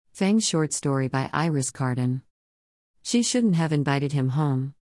Fangs short story by Iris Carden. She shouldn't have invited him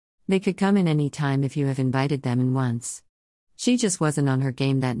home. They could come in any time if you have invited them in once. She just wasn't on her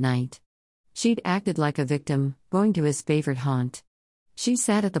game that night. She'd acted like a victim, going to his favorite haunt. She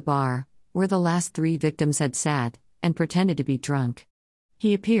sat at the bar, where the last 3 victims had sat, and pretended to be drunk.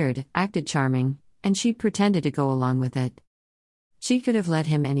 He appeared, acted charming, and she pretended to go along with it. She could have led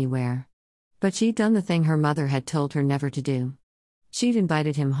him anywhere. But she'd done the thing her mother had told her never to do. She'd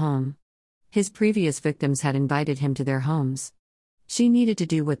invited him home. His previous victims had invited him to their homes. She needed to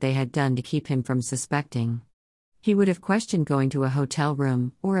do what they had done to keep him from suspecting. He would have questioned going to a hotel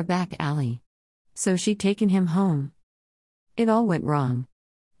room or a back alley. So she'd taken him home. It all went wrong.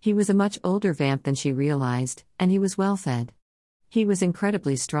 He was a much older vamp than she realized, and he was well-fed. He was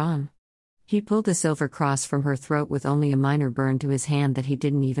incredibly strong. He pulled the silver cross from her throat with only a minor burn to his hand that he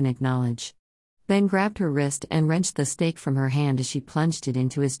didn't even acknowledge. Then grabbed her wrist and wrenched the stake from her hand as she plunged it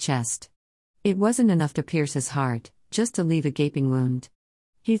into his chest. It wasn't enough to pierce his heart, just to leave a gaping wound.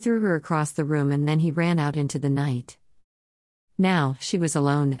 He threw her across the room and then he ran out into the night. Now, she was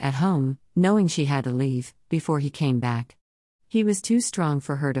alone, at home, knowing she had to leave, before he came back. He was too strong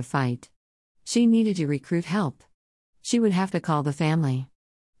for her to fight. She needed to recruit help. She would have to call the family.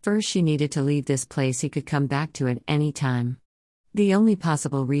 First, she needed to leave this place he could come back to at any time. The only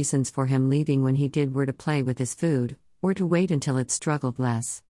possible reasons for him leaving when he did were to play with his food, or to wait until it struggled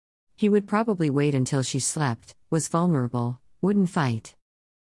less. He would probably wait until she slept, was vulnerable, wouldn't fight.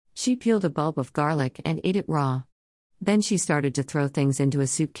 She peeled a bulb of garlic and ate it raw. Then she started to throw things into a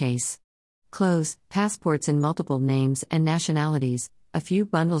suitcase. Clothes, passports in multiple names and nationalities, a few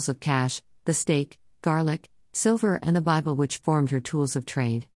bundles of cash, the steak, garlic, silver and the Bible which formed her tools of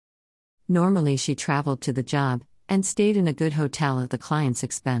trade. Normally she traveled to the job, and stayed in a good hotel at the client's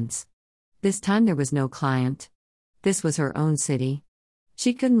expense. This time there was no client. This was her own city.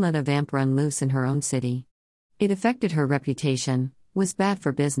 She couldn't let a vamp run loose in her own city. It affected her reputation, was bad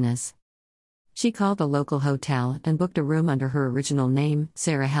for business. She called a local hotel and booked a room under her original name,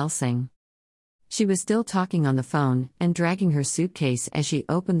 Sarah Helsing. She was still talking on the phone and dragging her suitcase as she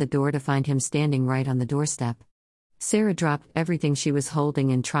opened the door to find him standing right on the doorstep. Sarah dropped everything she was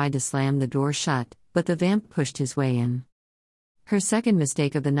holding and tried to slam the door shut, but the vamp pushed his way in. Her second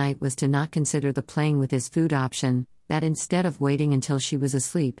mistake of the night was to not consider the playing with his food option, that instead of waiting until she was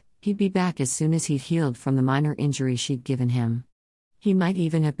asleep, he'd be back as soon as he'd healed from the minor injury she'd given him. He might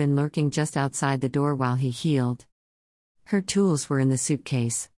even have been lurking just outside the door while he healed. Her tools were in the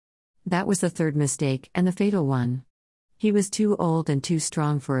suitcase. That was the third mistake, and the fatal one. He was too old and too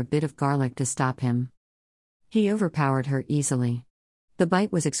strong for a bit of garlic to stop him. He overpowered her easily. The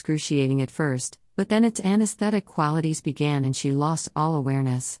bite was excruciating at first, but then its anesthetic qualities began and she lost all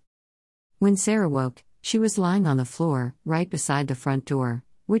awareness. When Sarah woke, she was lying on the floor, right beside the front door,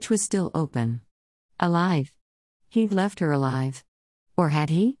 which was still open. Alive. He'd left her alive. Or had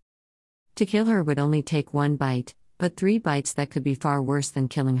he? To kill her would only take 1 bite, but 3 bites that could be far worse than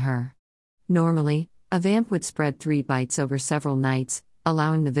killing her. Normally, a vamp would spread 3 bites over several nights,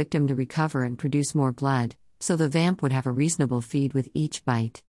 allowing the victim to recover and produce more blood, so the vamp would have a reasonable feed with each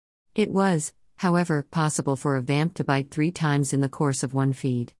bite. It was, however, possible for a vamp to bite 3 times in the course of 1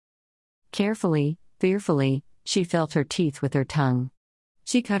 feed. Carefully, fearfully, she felt her teeth with her tongue.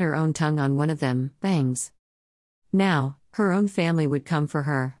 She cut her own tongue on one of them, Fangs. Now, her own family would come for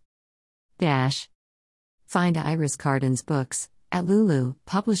her. Find Iris Carden's books at Lulu,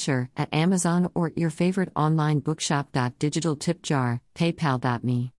 publisher, at Amazon or your favorite online bookshop. Digital tip jar, paypal.me